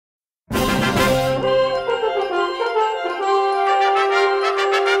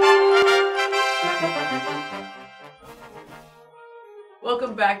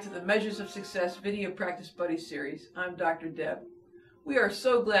back to the Measures of Success Video Practice Buddy series. I'm Dr. Deb. We are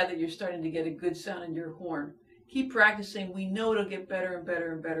so glad that you're starting to get a good sound in your horn. Keep practicing. We know it'll get better and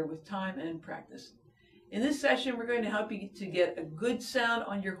better and better with time and practice. In this session, we're going to help you to get a good sound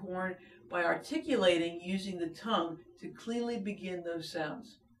on your horn by articulating using the tongue to cleanly begin those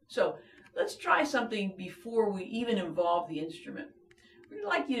sounds. So let's try something before we even involve the instrument. We'd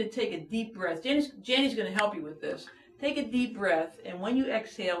like you to take a deep breath. Jenny's going to help you with this. Take a deep breath, and when you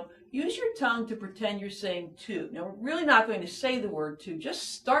exhale, use your tongue to pretend you're saying to. Now, we're really not going to say the word to.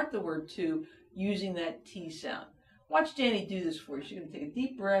 Just start the word to using that T sound. Watch Jenny do this for you. She's going to take a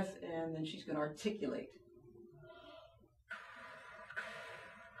deep breath, and then she's going to articulate.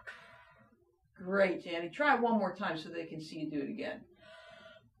 Great, Jenny. Try it one more time so they can see you do it again.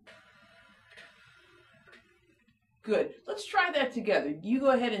 Good. Let's try that together. You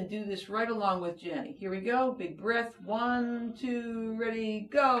go ahead and do this right along with Jenny. Here we go. Big breath. 1, 2, ready,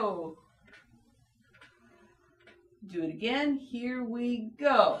 go. Do it again. Here we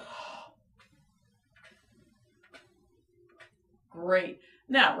go. Great.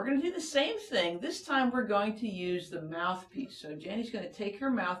 Now, we're going to do the same thing. This time we're going to use the mouthpiece. So Jenny's going to take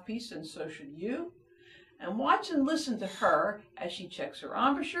her mouthpiece, and so should you. And watch and listen to her as she checks her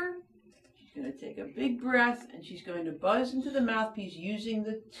embouchure. She's going to take a big breath, and she's going to buzz into the mouthpiece using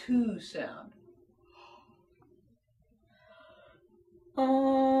the to sound.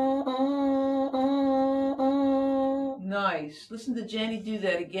 Nice. Listen to Jenny do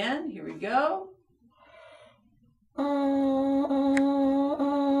that again. Here we go.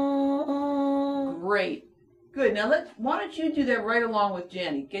 Great. Good. Now why don't you do that right along with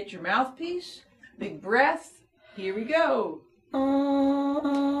Jenny? Get your mouthpiece, big breath. Here we go.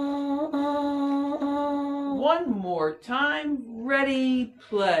 One more time. Ready,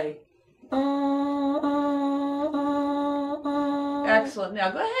 play. Excellent.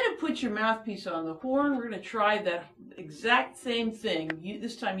 Now go ahead and put your mouthpiece on the horn. We're going to try that exact same thing,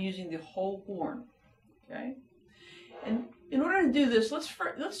 this time using the whole horn. Okay? And in order to do this, let's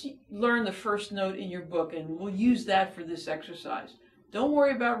learn the first note in your book, and we'll use that for this exercise. Don't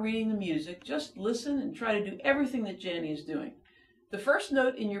worry about reading the music. Just listen and try to do everything that Jenny is doing. The first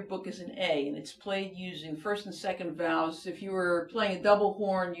note in your book is an A, and it's played using first and second vowels. If you were playing a double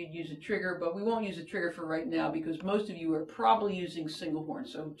horn, you'd use a trigger, but we won't use a trigger for right now because most of you are probably using single horn,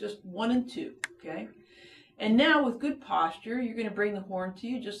 so just 1 and 2, okay? And now with good posture, you're going to bring the horn to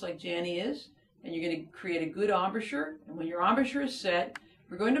you just like Jenny is, and you're going to create a good embouchure, and when your embouchure is set,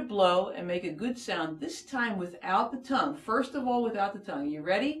 we're going to blow and make a good sound, this time without the tongue. First of all, without the tongue. Are you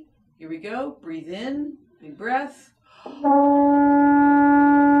ready? Here we go. Breathe in, big breath.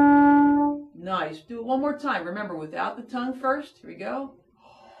 Nice. Do it one more time. Remember, without the tongue first. Here we go.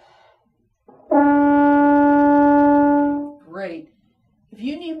 Great. If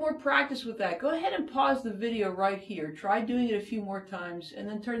you need more practice with that, go ahead and pause the video right here. Try doing it a few more times, and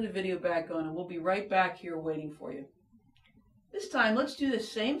then turn the video back on, and we'll be right back here waiting for you. This time, let's do the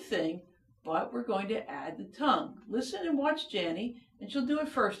same thing, but we're going to add the tongue. Listen and watch Jenny, and she'll do it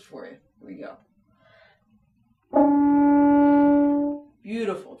first for you. Here we go.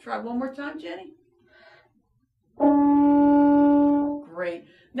 Beautiful. Try one more time, Jenny. Great.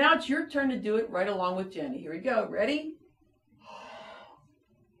 Now it's your turn to do it right along with Jenny. Here we go. Ready?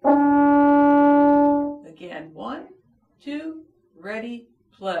 Again. 1, 2, ready,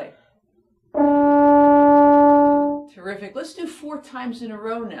 play. Terrific. Let's do 4 times in a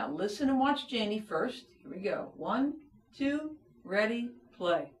row now. Listen and watch Jenny first. Here we go. 1, 2, ready,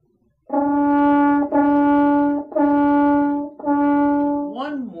 play.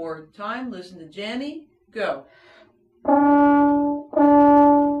 One more time. Listen to Jenny. Go.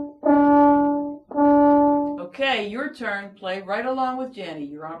 Okay, your turn. Play right along with Jenny.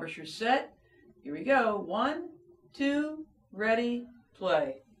 Your embouchure set. Here we go. 1, 2, ready,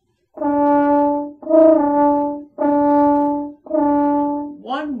 play.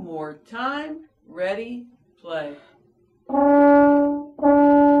 One more time. Ready, play.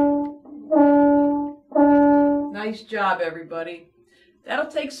 Nice job, everybody.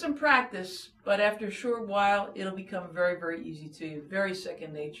 That'll take some practice, but after a short while, it'll become very, very easy to you. Very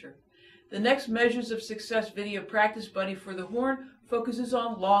second nature. The next Measures of Success Video Practice Buddy for the horn focuses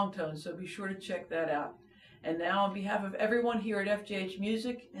on long tones, so be sure to check that out. And now, on behalf of everyone here at FJH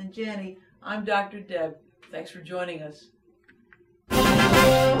Music and Jenny, I'm Dr. Deb. Thanks for joining us.